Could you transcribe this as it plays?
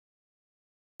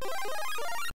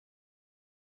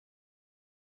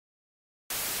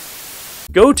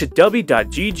Go to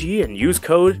w.gg and use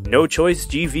code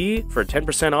NOCHOICEGV for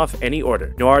 10% off any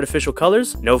order. No artificial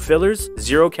colors, no fillers,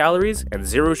 0 calories, and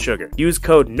 0 sugar. Use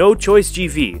code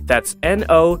NOCHOICEGV, that's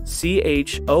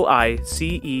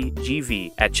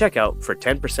NOCHOICEGV, at checkout for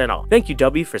 10% off. Thank you,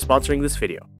 W, for sponsoring this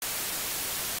video.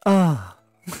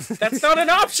 That's not an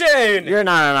option! You're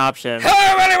not an option.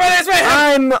 Hello, everybody, my name's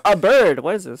Mayhem! I'm a bird.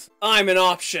 What is this? I'm an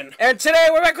option. And today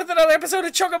we're back with another episode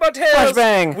of Chocobo Tales.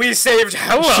 Flashbang. We saved She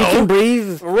can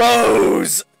breathe.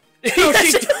 Rose. No,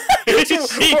 she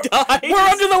died. We're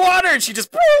under the water, and she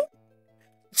just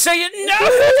say it no.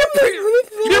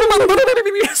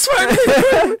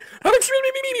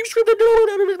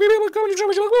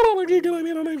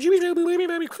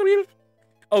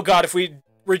 Oh God! If we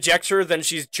reject her, then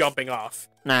she's jumping off.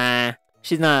 Nah,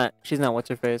 she's not. She's not. What's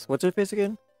her face? What's her face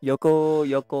again? Yokaku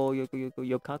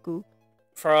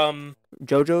From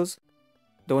JoJo's,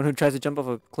 the one who tries to jump off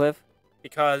a cliff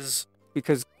because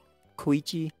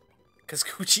Koichi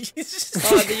Gucci.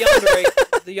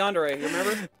 The yandere, you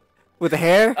remember? with the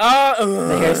hair,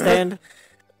 the hair stand.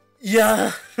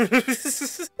 Yeah.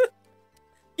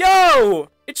 Yo,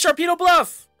 it's Sharpedo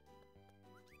Bluff.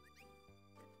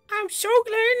 I'm so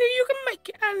glad that you can make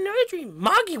it out of another dream.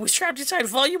 Moggy was trapped inside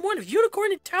Volume 1 of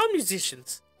Unicorn and Town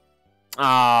Musicians.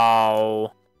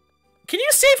 Oh. Can you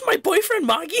save my boyfriend,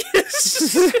 Moggy?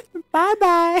 Bye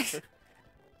bye.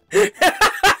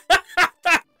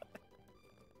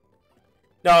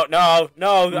 No.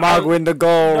 Mog win the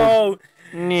gold.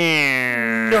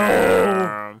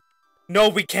 No. No,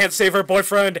 we can't save her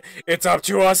boyfriend. It's up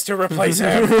to us to replace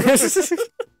him.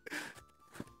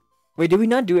 Wait, did we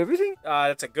not do everything?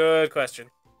 That's a good question.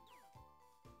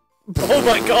 Oh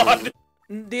my God.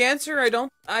 The answer,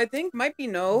 I think, might be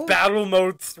no. Battle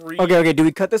mode 3. Okay, do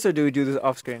we cut this or do we do this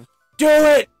off screen? Do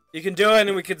it! You can do it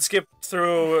and we can skip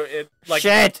through it like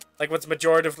Shit! Like what's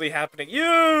majoritively happening.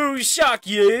 You! Shock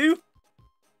you!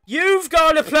 You've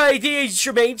got to play the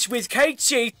instruments with Kate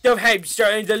Sheath, the hamster,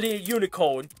 and the little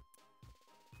unicorn.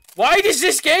 Why does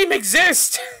this game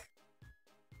exist?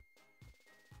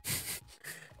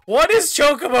 What is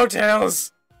Chocobo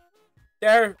Tales?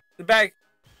 There, the back.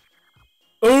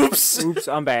 Oops! Oops,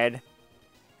 I'm bad.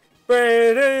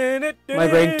 My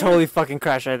brain totally fucking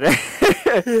crashed right there.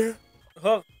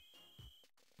 Huh.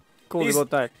 Cool, we both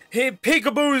died. Hey,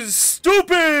 Peekaboo is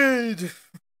stupid!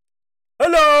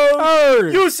 Hello!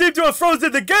 Oh. You seem to have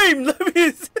frozen the game! Let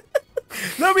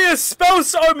me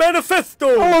espouse our manifesto!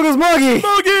 Oh, look, it's Moggy!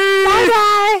 Moggy!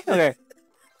 Bye-bye! Okay.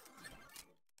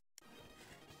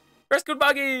 Rescue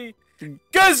Moggy!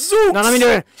 Gazooks! No, let me do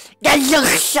it.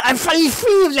 Gazooks! I'm finally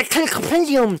free of the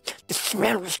compendium! The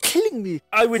smell was killing me!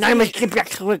 I must get back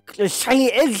to the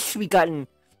shiny eggs we gotten.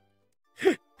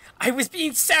 I was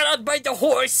being sat on by the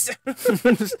horse!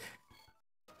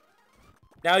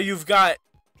 Now you've got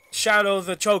Shadow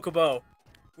the Chocobo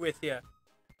with you.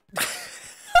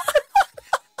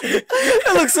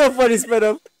 That looks so funny, sped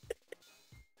up.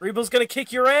 Greeble's gonna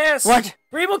kick your ass! What?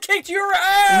 Greeble kicked your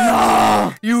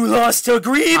ass! No! You lost to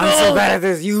Greeble! I'm so bad at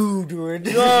this, you do it.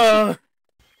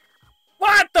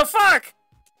 What the fuck?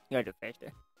 You gotta do it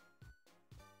faster.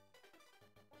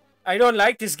 I don't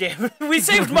like this game. We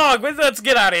saved Mog, let's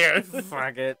get out of here.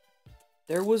 Fuck it.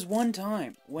 There was one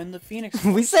time when the Phoenix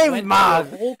We saved went Mog.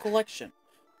 through a whole collection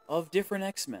of different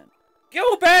X-Men.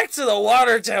 Go back to the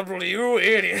water temple, you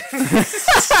idiot.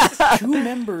 2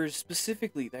 members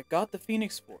specifically that got the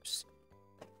Phoenix Force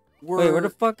were Wait, where the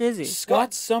fuck is he?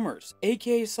 Scott Summers,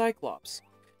 aka Cyclops,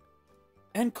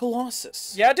 and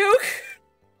Colossus. Yeah, Duke?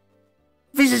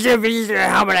 Visitor,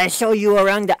 how about I show you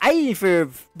around the island for a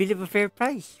bit of a fair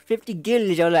price? 50 gil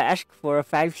is all I ask for a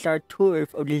 5-star tour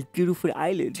of this beautiful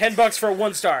island. $10 for a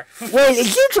 1-star. Well,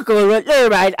 if you took a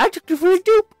right, I took you for a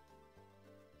dupe.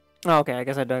 Oh, okay, I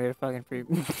guess I don't get a fucking free.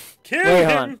 Kill Wait, him.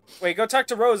 hold on. Wait, go talk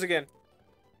to Rose again.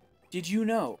 Did you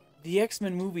know the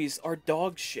X-Men movies are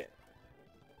dog shit?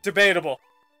 Debatable.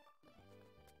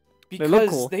 Because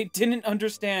cool. they didn't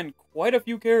understand quite a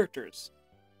few characters.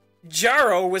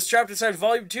 Jarro was trapped inside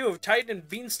Volume 2 of Titan and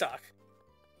Beanstalk.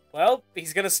 Well,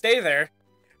 he's gonna stay there.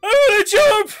 I wanna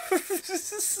jump!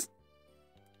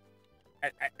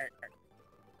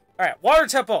 Alright, Water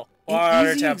Temple.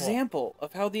 An easy example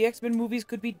of how the X-Men movies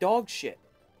could be dog shit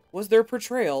was their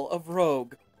portrayal of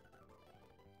Rogue.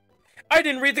 I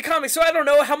didn't read the comics, so I don't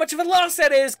know how much of a loss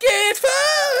that is. Get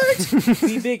fucked!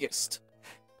 The biggest.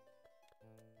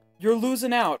 You're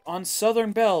losing out on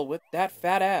Southern Belle with that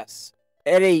fat ass.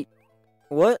 Eddie,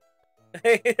 what?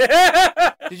 Did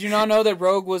you not know that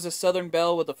Rogue was a Southern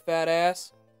Belle with a fat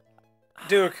ass?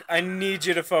 Duke, I need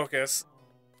you to focus.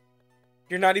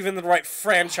 You're not even in the right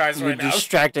franchise You're right now.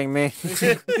 distracting me.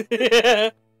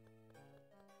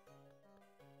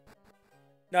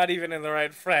 Not even in the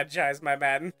right franchise, my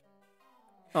man.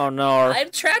 Oh no.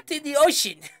 I'm trapped in the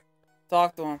ocean.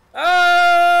 Talk to him.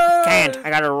 Oh! Can't. I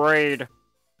gotta raid.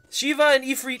 Shiva and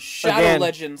Ifrit Shadow Again.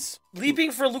 Legends.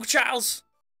 leaping for Luke Charles.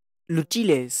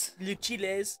 Luchiles.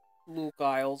 Luchiles. Luke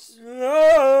Isles.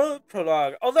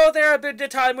 Prologue. Although there had been a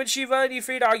time when Shiva and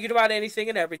Ifrit argued about anything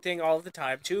and everything all of the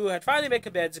time, two had finally made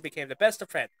amends and became the best of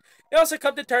friends. They also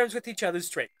come to terms with each other's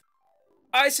strength.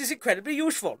 Ice is incredibly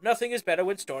useful. Nothing is better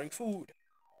when storing food.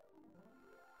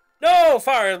 No,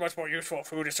 fire is much more useful.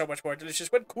 Food is so much more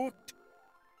delicious when cooked.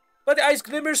 But the ice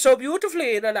glimmers so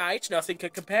beautifully in the night, nothing can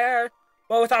compare.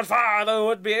 But without fire, there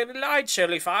wouldn't be any light.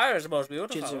 Surely fire is the most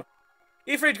beautiful. Jitsu.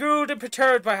 Ifrit grew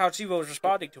perturbed by how Shiva was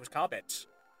responding to his comments.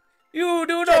 You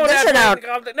do know Check this shit out.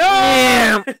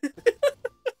 No!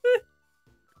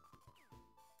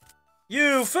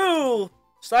 You fool!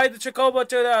 Slide the Chocobo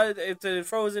to the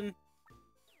frozen.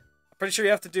 I'm pretty sure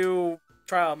you have to do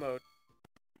trial mode.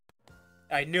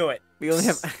 I knew it. We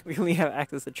only have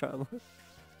access to trial.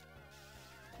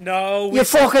 No, You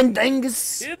fucking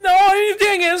dingus! No, you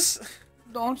dingus!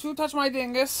 Don't you touch my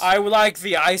dingus. I like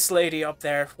the ice lady up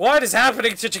there. What is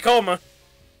happening to Chacoma?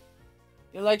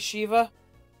 You like Shiva?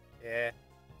 Yeah.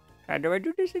 How do I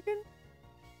do this again?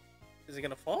 Is it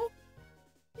gonna fall?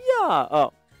 Yeah.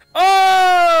 Oh.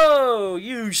 Oh,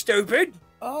 you stupid!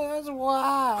 Oh, that's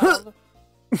wild.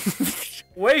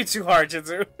 Way too hard,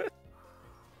 Jinzu.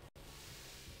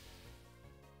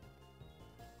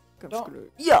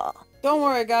 Yeah. Don't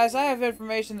worry, guys. I have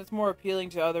information that's more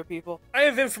appealing to other people. I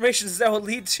have information that will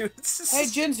lead to. Hey,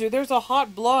 Jinzu, there's a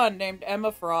hot blonde named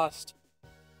Emma Frost.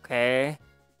 Okay.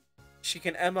 She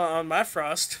can Emma on my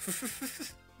frost.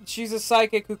 She's a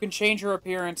psychic who can change her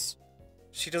appearance.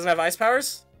 She doesn't have ice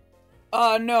powers?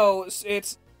 No,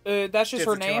 it's that's just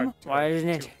her Too name. hard, too Why hard, isn't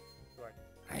it? too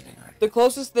hard. The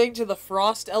closest thing to the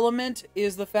frost element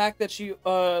is the fact that she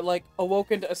like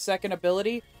awokened a second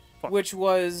ability, which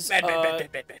was Bad.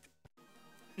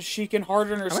 she can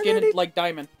harden her Am I skin ready? like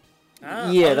diamond.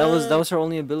 Yeah, that was her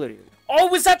only ability. Oh,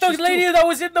 was that the She's lady cool. that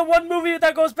was in the one movie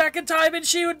that goes back in time and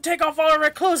she would take off all her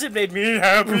clothes? It made me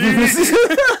happy.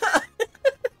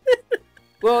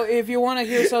 Well, if you want to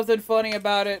hear something funny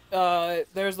about it,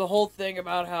 there's the whole thing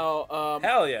about how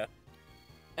Hell yeah.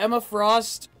 Emma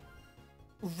Frost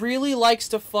really likes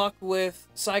to fuck with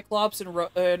Cyclops and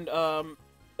what's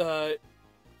her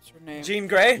name? Jean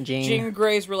Grey? Jean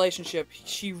Grey's relationship.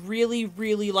 She really,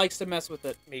 really likes to mess with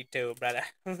it. Me too, brother.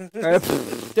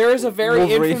 There is a very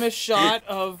Wolverine. infamous shot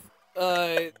of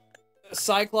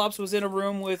Cyclops was in a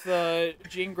room with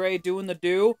Jean Grey doing the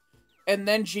do, and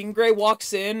then Jean Grey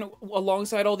walks in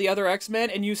alongside all the other X-Men,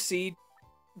 and you see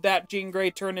that Jean Grey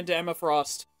turn into Emma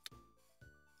Frost.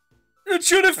 It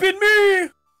should have been me!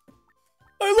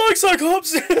 I like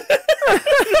Cyclops!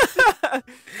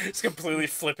 Just completely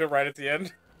flip it right at the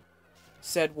end.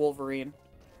 Said Wolverine.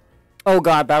 Oh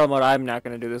god, battle mode. I'm not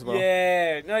gonna do this well.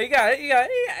 Yeah, no, you got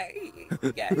it.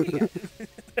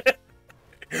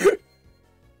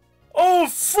 Oh,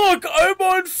 fuck, I'm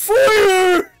on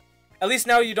fire! At least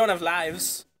now you don't have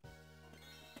lives.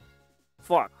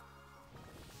 Fuck.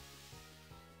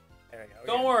 There we go.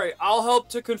 Don't worry, I'll help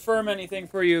to confirm anything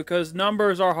for you, because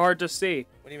numbers are hard to see.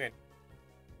 What do you mean?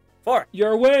 4.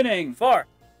 You're winning! 4.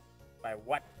 By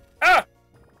what? Ah!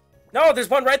 No, there's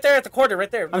one right there at the corner, right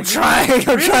there. I'm trying to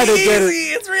get it.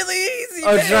 It's really easy,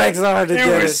 I'm man. trying so hard to get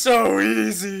It it. was so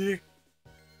easy.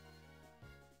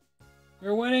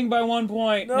 You're winning by 1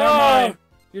 point. No. Never mind.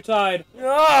 You're tied.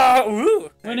 Oh, ooh.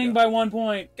 There Winning you go. by 1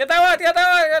 point. Get that one, get that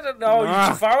one. Get that. No, you're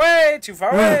too far away, too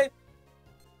far away.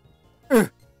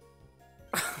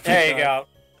 There you go.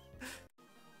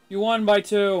 You won by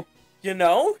 2. You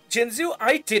know, Jinzu,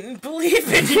 I didn't believe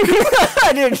in you.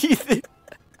 I didn't either.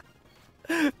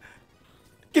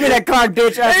 Give me that card,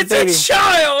 bitch. Ask the It's baby. a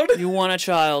child. You won a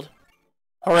child.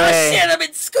 Hooray. I'm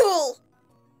in school.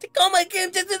 Tacoma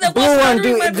came to do the Blue one,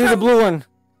 do the blue one.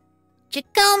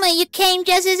 Chacoma, you came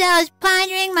just as I was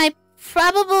pondering my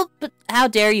probable... How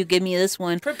dare you give me this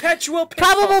one? Perpetual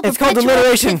pitfall. Probable It's called perpetual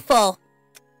alliteration. pitfall.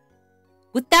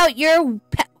 Without your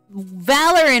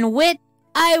valor and wit,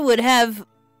 I would have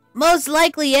most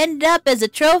likely ended up as a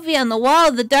trophy on the wall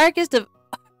of the darkest of...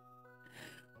 What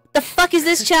the fuck is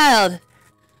this child?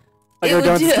 Okay,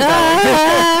 don't skip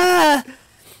that one.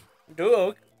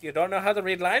 Duke, you don't know how to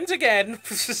read lines again.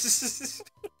 It's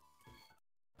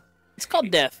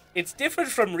called death. It's different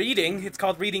from reading. It's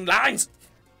called reading lines.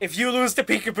 If you lose to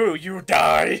Peekaboo, you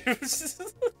die.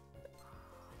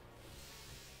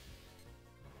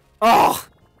 Oh.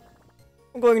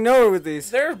 I'm going nowhere with these.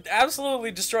 They're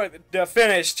absolutely destroyed. They're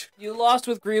finished. You lost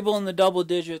with Greeble in the double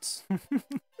digits.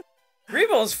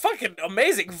 Greeble is fucking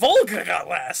amazing. Volga got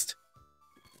last.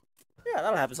 Yeah,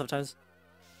 that'll happen sometimes.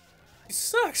 He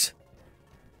sucks.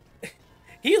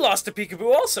 He lost to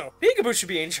Peekaboo also. Peekaboo should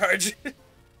be in charge.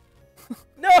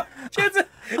 No! Jinzu!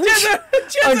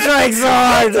 I'm trying so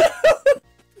hard!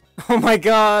 Oh my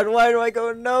god, why do I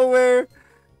go nowhere?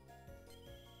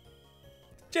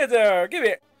 Jinzu, give me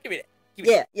it. Give me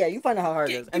it. Yeah, you find out how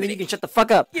hard it is. I mean, you can shut the fuck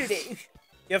up. You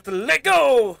have to let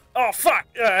go! Oh, fuck!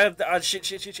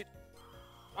 Shit.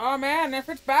 Oh man, if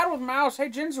it's bad with mouse, hey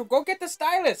Jinzu, go get the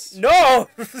stylus. No!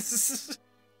 Would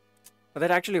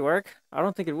that actually work? I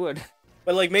don't think it would.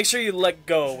 But, like, make sure you let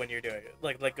go when you're doing it.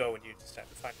 Like, let go when you just have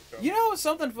to find the girl. You know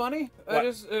something funny? What? I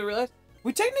just realized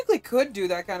we technically could do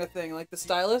that kind of thing, like the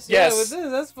stylus. Yes. Yeah, with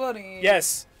this, that's funny.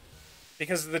 Yes.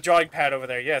 Because of the drawing pad over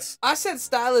there, yes. I said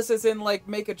stylus as in like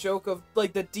make a joke of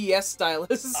like the DS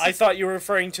stylus. I thought you were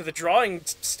referring to the drawing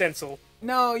stencil.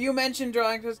 No, you mentioned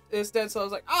drawing stencil. I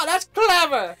was like, oh, that's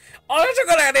clever. Oh, that's a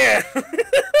good idea!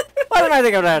 Why didn't I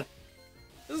think of that?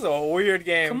 This is a weird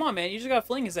game. Come on, man, you just gotta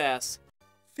fling his ass.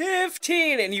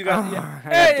 15, and you got...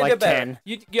 I got like 10.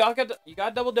 You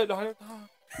got double dip.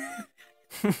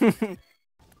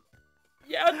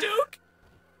 Yeah, Duke.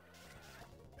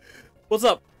 What's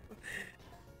up?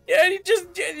 Yeah, you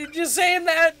just saying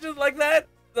that just like that.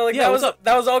 Like Yeah, that what's was up?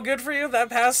 that was all good for you. That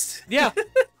passed. Yeah.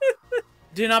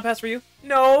 Did it not pass for you?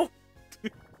 No.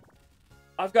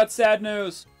 I've got sad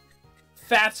news.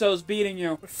 Fatso's beating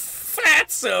you.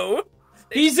 Fatso.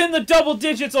 He's in the double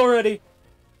digits already.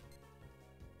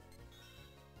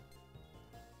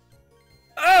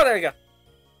 Oh, there you go.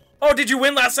 Oh, did you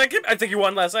win last second? I think you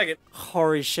won last second.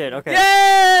 Holy shit, okay.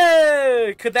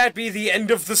 Yay! Could that be the end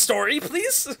of the story,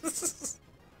 please?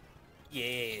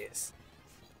 Yes.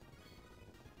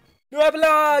 New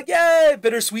epilogue! Yay!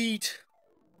 Bittersweet.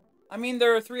 I mean,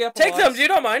 there are 3 epilogues. Take them, you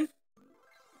don't mind.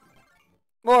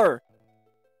 More.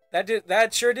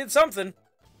 That sure did something.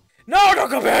 No, don't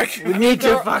go back! We need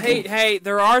to fucking... Hey,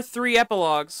 there are 3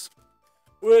 epilogues.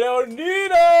 We don't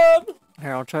need them!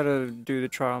 Here, I'll try to do the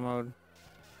trial mode.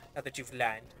 Now that you've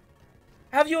learned.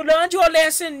 Have you learned your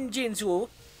lesson, Jinzu?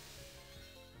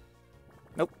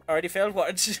 Nope. Already failed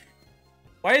what?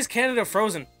 Why is Canada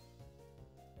frozen?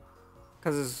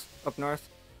 Because it's up north,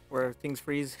 where things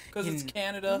freeze. Because it's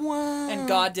Canada, and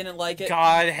God didn't like it.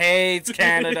 God hates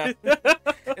Canada.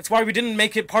 It's why we didn't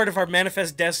make it part of our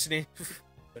manifest destiny.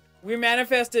 We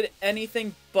manifested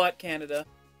anything but Canada.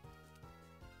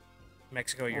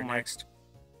 Mexico, you're next.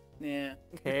 Yeah.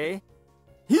 Okay.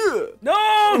 Yeah.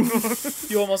 No!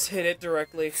 You almost hit it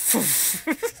directly.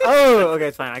 Oh, okay,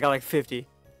 it's fine. I got like 50.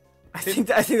 I think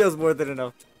that was more than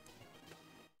enough.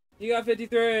 You got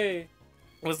 53.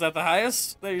 Was that the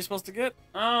highest that you're supposed to get?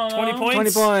 I don't 20 know.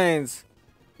 points? 20 points.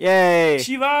 Yay.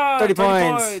 Shiva! 30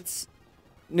 points. points.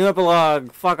 New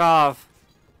epilogue. Fuck off.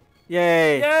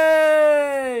 Yay.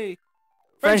 Yay!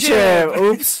 Friendship.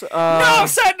 Oops. No,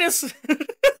 sadness!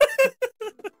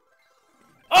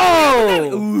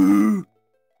 Oh! Ooh.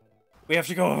 We have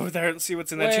to go over there and see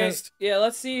what's in that Wait, chest. yeah,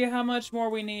 let's see how much more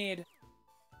we need.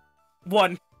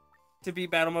 1 to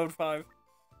beat Battle Mode 5.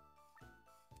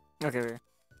 Okay.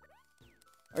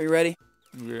 Are you ready?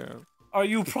 Yeah. Are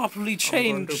you properly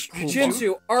changed?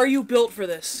 Jinzu, are you built for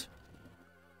this?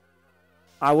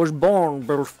 I was born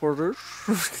built for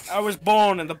this. I was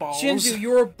born in the balls. Jinzu,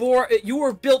 you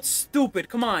were built stupid.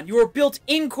 Come on, you were built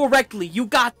incorrectly. You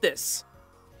got this.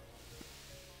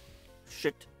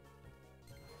 Shit.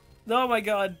 Oh my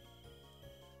god.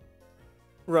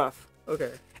 Rough.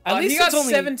 Okay. At least he got it's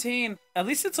only 17. At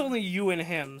least it's only you and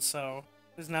him, so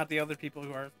there's not the other people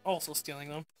who are also stealing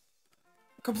them.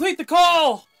 Complete the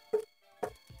call.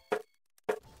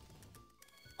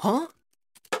 Huh?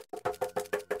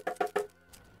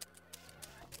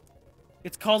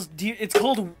 It's called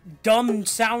dumb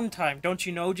sound time. Don't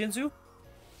you know, Jinzu?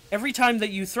 Every time that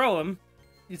you throw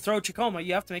Chocoma,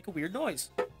 you have to make a weird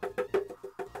noise.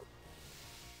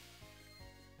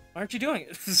 Why aren't you doing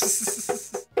it?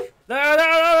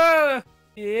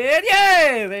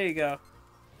 Yay! There you go.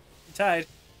 You're tied.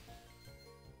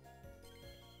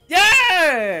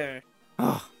 Yeah!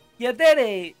 Oh, You did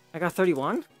it! I got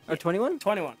 31? Or 21?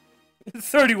 21.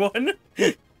 31?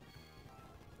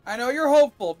 I know you're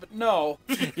hopeful, but no.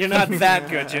 You're not that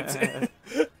good, Jinzu.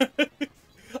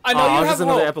 I know you have just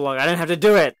another hope. epilogue. I didn't have to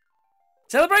do it.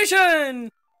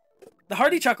 Celebration! The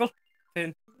hearty chuckle.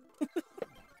 Pin.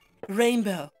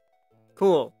 Rainbow.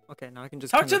 Cool. Okay, now I can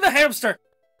just Talk to the hamster.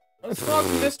 Let's talk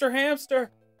to Mr.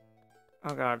 Hamster.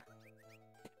 Oh god.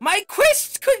 My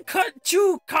quest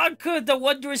to conquer the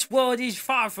wondrous world is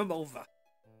far from over.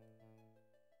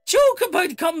 could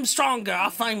become stronger, I'll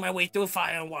find my way through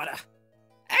fire and water.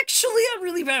 Actually, I'm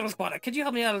really bad with water. Could you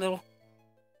help me out a little?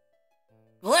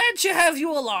 Glad to have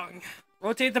you along.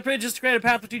 Rotate the bridges to create a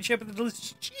path between ship and the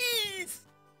delicious cheese.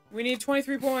 We need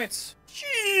 23 points.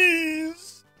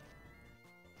 Cheese.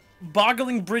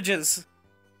 Boggling bridges.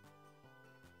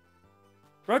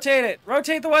 Rotate it.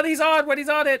 Rotate the one he's on when he's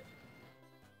on it.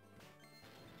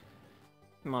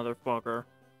 Motherfucker.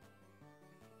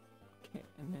 Okay,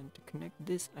 and then to connect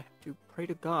this, I have to pray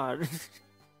to God.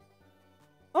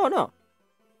 Oh no.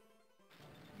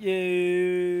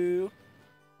 You.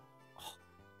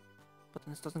 But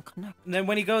then this doesn't connect. And then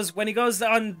when he goes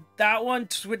on that one,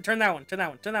 turn that one, turn that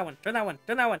one, turn that one, turn that one,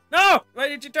 turn that one. No! Why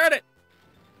did you turn it?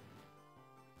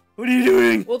 What are you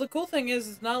doing? Well, the cool thing is,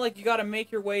 it's not like you gotta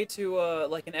make your way to,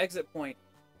 like, an exit point.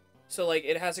 So, like,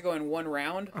 it has to go in one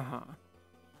round. Uh-huh.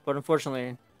 But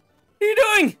unfortunately... What are you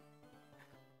doing?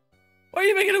 Why are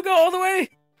you making him go all the way?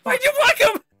 Why'd you block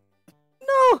him?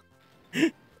 No!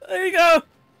 There you go.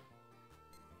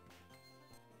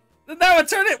 Now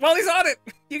turn it while he's on it.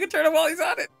 You can turn it while he's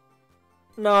on it.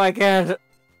 No, I can't.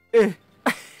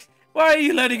 Why are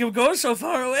you letting him go so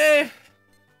far away?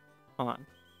 Hold on.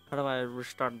 How do I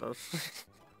restart this?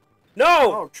 No!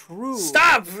 Oh, true.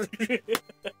 Stop!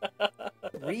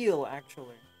 Real,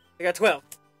 actually. I got 12.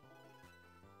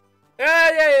 Ah,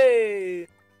 yay!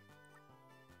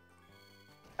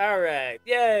 Alright,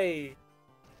 yay!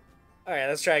 Alright,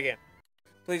 let's try again.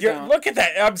 Please don't. Look at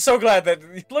that! I'm so glad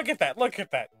that... Look at that, look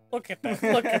at that. Look at that,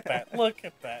 look at that, look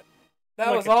at that.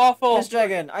 That was awful. Ice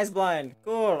Dragon, Ice Blind.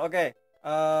 Cool, okay.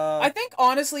 I think,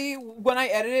 honestly, when I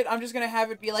edit it, I'm just gonna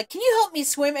have it be like, can you help me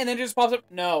swim? And then it just pops up,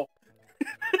 no.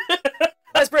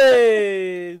 Ice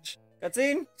Bridge!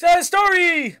 Cutscene? Tell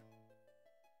story!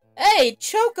 Hey,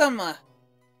 choke 'em!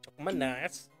 My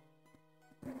nuts.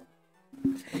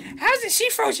 How's the sea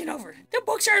frozen over? The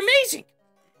books are amazing!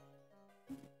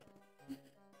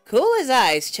 Cool as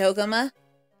ice, Chokama.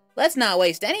 Let's not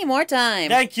waste any more time.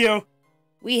 Thank you!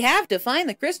 We have to find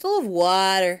the crystal of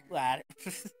water. What?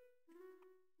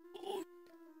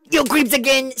 You creeps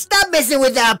again! Stop messing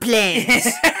with our plans!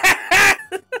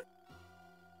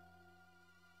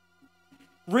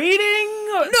 Reading?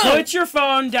 No! Put your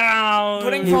phone down!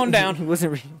 Putting phone down. He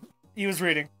wasn't reading. He was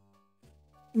reading.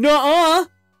 Nuh-uh,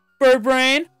 Bird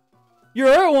Brain.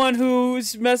 You're the one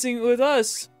who's messing with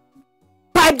us.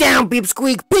 Pipe down, Beep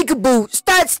Squeak! Peekaboo!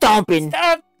 Start stomping!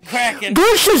 Stop cracking!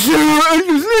 This is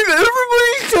everybody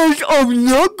says I'm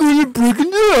not good at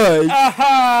breaking the ice!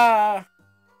 Aha!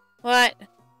 What?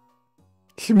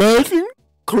 Smashing,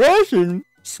 crashing,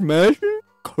 smashing,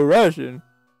 crashing.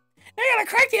 I gotta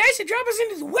crack the ice and drop us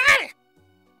into the water!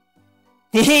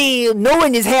 Hey,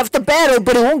 knowing is half the battle,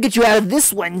 but it won't get you out of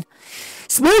this one.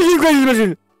 Smashing,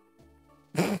 crashing,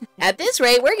 smashing. At this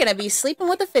rate, we're gonna be sleeping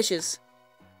with the fishes.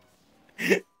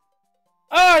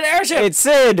 Oh, the airship! It's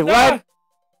Sid, what?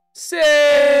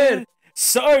 Sid!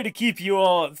 Sorry to keep you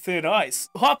all on thin ice.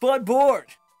 Hop on board!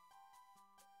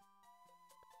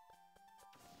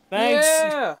 Thanks,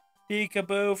 Yeah.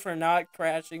 Peekaboo, for not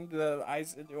crashing the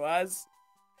ice into us.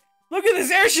 Look at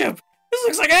this airship! This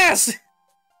looks like ass!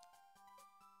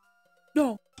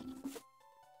 No.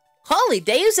 Holy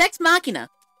Deus Ex Machina!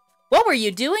 What were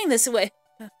you doing this way?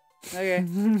 Okay.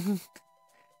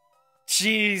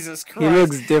 Jesus Christ. He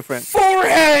looks different.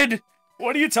 Forehead!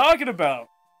 What are you talking about?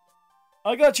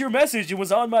 I got your message and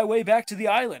was on my way back to the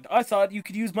island. I thought you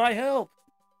could use my help.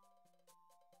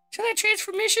 So that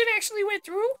transformation actually went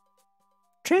through?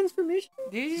 Transformation?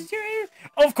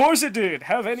 Of course it did.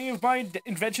 Have any of my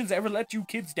inventions ever let you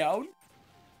kids down?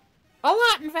 A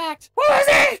lot, in fact. What was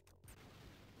it?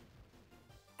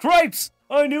 Cripes!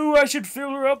 I knew I should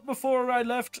fill her up before I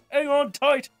left. Hang on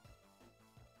tight.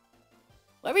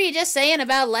 What were you just saying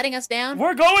about letting us down?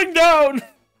 We're going down!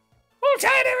 Hold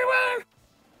tight, everyone!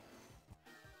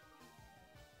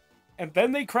 And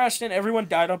then they crashed and everyone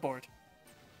died on board.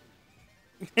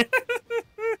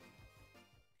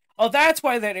 Oh, that's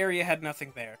why that area had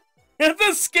nothing there.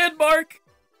 The skid mark!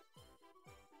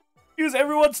 Is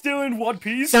everyone still in one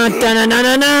piece? Dun, dun, dun,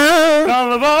 dun, dun.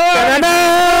 Come aboard! Dun,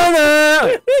 dun,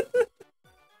 dun, dun.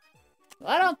 Well,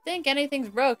 I don't think anything's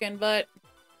broken, but...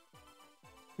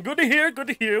 Good to hear, good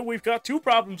to hear. We've got two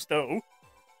problems, though.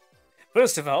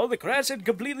 First of all, the crash had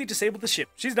completely disabled the ship.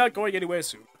 She's not going anywhere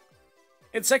soon.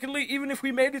 And secondly, even if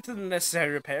we made it to the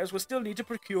necessary repairs, we'll still need to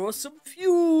procure some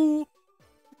fuel.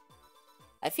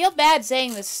 I feel bad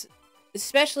saying this,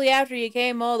 especially after you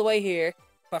came all the way here.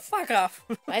 But fuck off.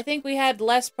 I think we had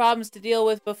less problems to deal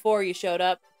with before you showed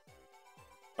up.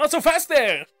 Not so fast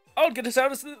there. I'll get us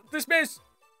out of this mess.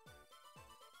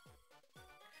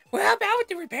 Well, how about with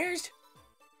the repairs?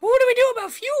 What do we do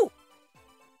about fuel?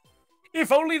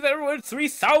 If only there were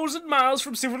 3,000 miles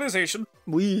from civilization.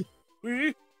 We.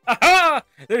 Aha!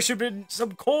 There should be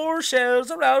some core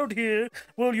shells around here.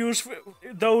 We'll use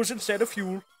those instead of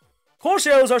fuel. Core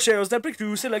shells are shells that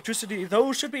produce electricity.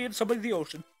 Those should be in some of the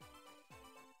ocean.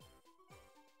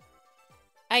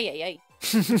 Ay.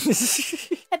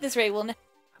 At this rate,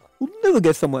 We'll never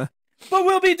get somewhere. But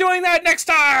we'll be doing that next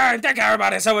time! Thank you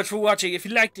everybody so much for watching. If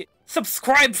you liked it,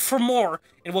 subscribe for more,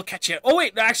 and we'll catch you. Oh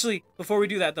wait, actually, before we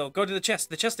do that though, go to the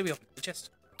chest. The chest that we opened. The chest.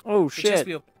 Oh The chest shit.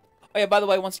 we opened. Oh yeah, by the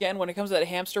way, once again, when it comes to that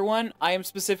hamster one, I am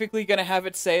specifically gonna have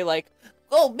it say like,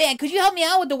 oh man, could you help me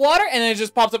out with the water? and then it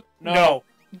just pops up. No.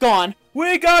 Gone.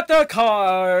 We got the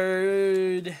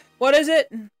card. What is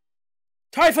it?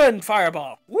 Typhon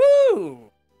Fireball. Woo!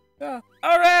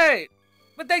 Alright.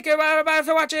 But thank you everybody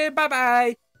for watching.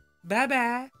 Bye-bye.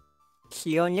 Bye-bye.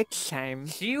 See you next time.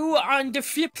 See you on the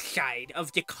flip side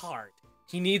of the card.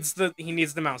 He needs the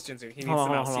mouse, Jinzu. He needs the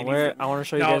mouse. Hold on. Where? I want to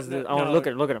show you guys this. I want to look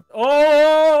at him.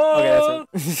 Oh!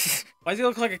 Okay, that's it. Why does he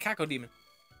look like a Kako demon?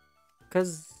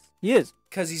 Cause he is.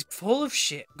 Cause he's full of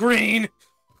shit. Green!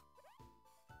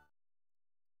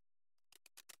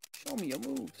 Show me your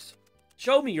moves.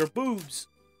 Show me your boobs.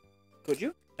 Could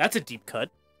you? That's a deep cut.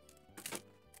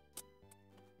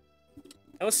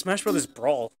 That was Smash Brothers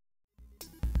Brawl.